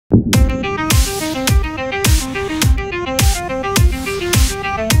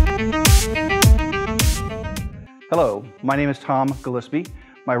Hello, my name is Tom Gillespie.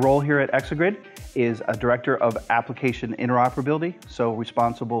 My role here at ExaGrid is a Director of Application Interoperability, so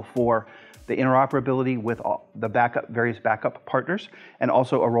responsible for the interoperability with all the various backup partners, and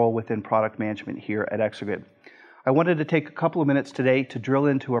also a role within product management here at ExaGrid. I wanted to take a couple of minutes today to drill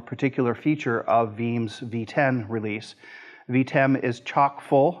into a particular feature of Veeam's V10 release. V10 is chock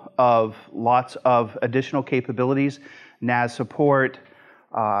full of lots of additional capabilities, NAS support,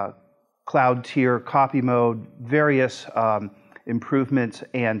 cloud tier, copy mode, various improvements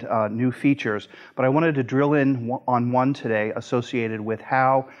and new features. But I wanted to drill in on one today associated with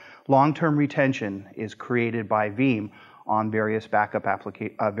how long-term retention is created by Veeam on various backup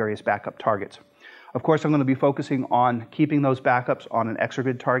targets. Of course, I'm going to be focusing on keeping those backups on an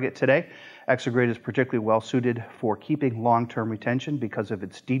ExaGrid target today. ExaGrid is particularly well suited for keeping long-term retention because of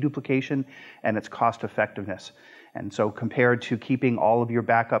its deduplication and its cost effectiveness. And so compared to keeping all of your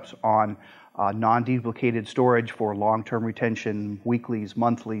backups on non-deduplicated storage for long-term retention, weeklies,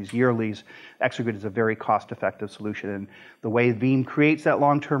 monthlies, yearlies, ExaGrid is a very cost-effective solution. And the way Veeam creates that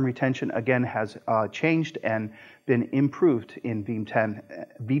long-term retention, again, has changed and been improved in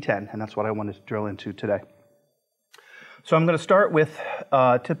V10, and that's what I wanted to drill into today. So I'm going to start with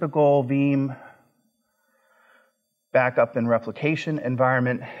typical Veeam backup and replication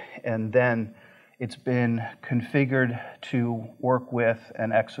environment, and then it's been configured to work with an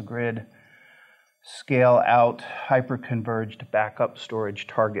ExaGrid scale-out hyper-converged backup storage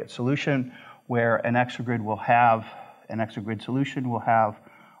target solution, where an ExaGrid solution will have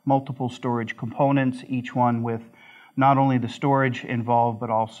multiple storage components, each one with not only the storage involved,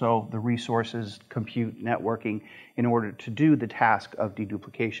 but also the resources, compute, networking, in order to do the task of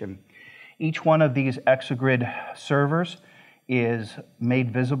deduplication. Each one of these ExaGrid servers is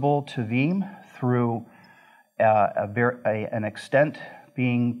made visible to Veeam through an extent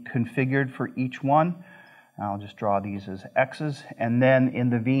being configured for each one. I'll just draw these as X's. And then in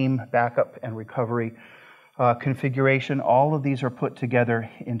the Veeam backup and recovery configuration, all of these are put together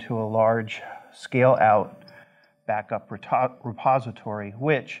into a large scale-out backup repository,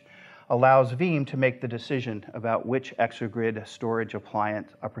 which allows Veeam to make the decision about which ExaGrid storage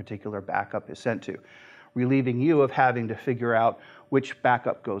appliance a particular backup is sent to, relieving you of having to figure out which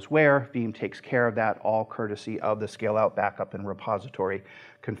backup goes where. Veeam takes care of that, all courtesy of the scale-out backup and repository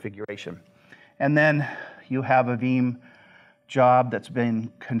configuration. And then you have a Veeam job that's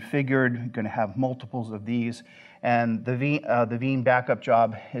been configured. You're going to have multiples of these, and the Veeam backup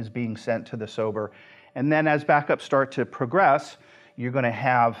job is being sent to the SOBR. And then as backups start to progress, you're going to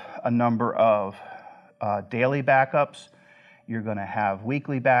have a number of daily backups. You're going to have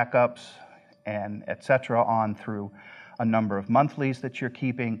weekly backups, and etc. on through a number of monthlies that you're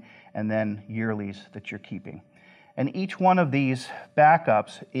keeping, and then yearlies that you're keeping. And each one of these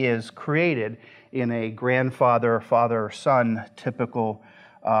backups is created in a grandfather, father, son typical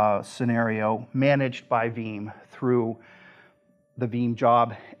scenario, managed by Veeam through the Veeam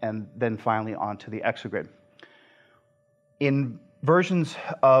job, and then finally onto the ExaGrid. In versions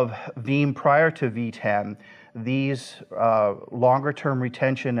of Veeam prior to V10, these longer-term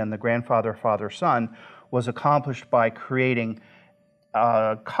retention and the grandfather, father, son was accomplished by creating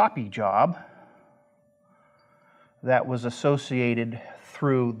a copy job that was associated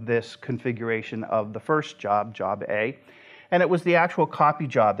through this configuration of the first job, job A. And it was the actual copy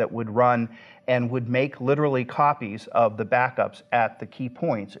job that would run and would make literally copies of the backups at the key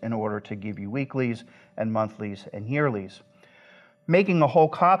points in order to give you weeklies and monthlies and yearlies. Making a whole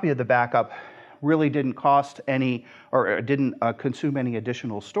copy of the backup really didn't cost any, or didn't consume any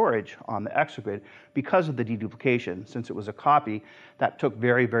additional storage on the ExaGrid because of the deduplication. Since it was a copy, that took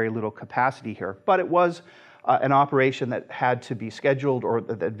very, very little capacity here. But it was an operation that had to be scheduled, or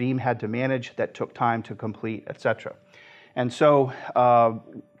that Veeam had to manage, that took time to complete, etc. And so,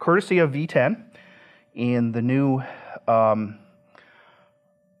 courtesy of V10, in the new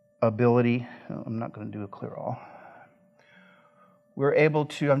ability, I'm not going to do a clear all. We're able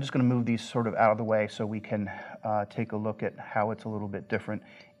to, I'm just going to move these sort of out of the way so we can take a look at how it's a little bit different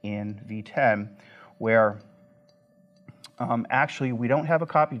in V10, where actually we don't have a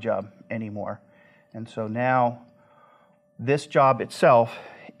copy job anymore. And so now this job itself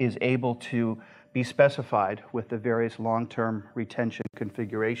is able to be specified with the various long-term retention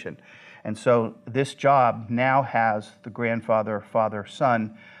configuration. And so this job now has the grandfather, father,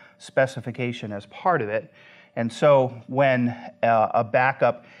 son specification as part of it. And so when a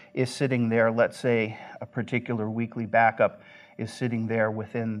backup is sitting there, let's say a particular weekly backup is sitting there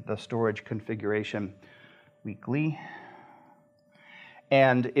within the storage configuration weekly,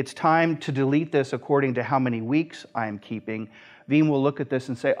 and it's time to delete this according to how many weeks I'm keeping, Veeam will look at this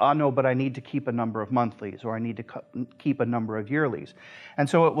and say, oh no, but I need to keep a number of monthlies, or I need to keep a number of yearlies. And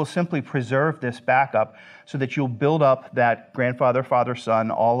so it will simply preserve this backup so that you'll build up that grandfather, father,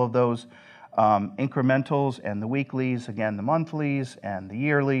 son, all of those incrementals and the weeklies, again, the monthlies and the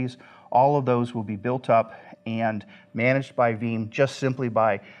yearlies, all of those will be built up and managed by Veeam just simply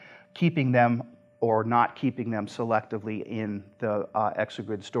by keeping them or not keeping them selectively in the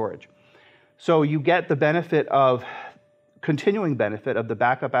ExaGrid storage. So you get the benefit of, continuing benefit of the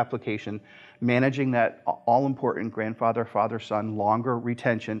backup application, managing that all-important grandfather, father, son, longer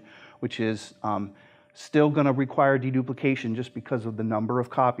retention, which is still going to require deduplication just because of the number of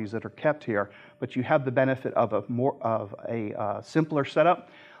copies that are kept here, but you have the benefit of a simpler setup,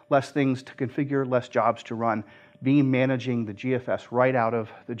 less things to configure, less jobs to run. Veeam managing the GFS right out of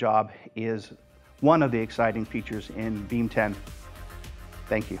the job is one of the exciting features in Veeam 10.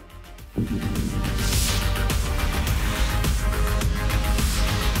 Thank you.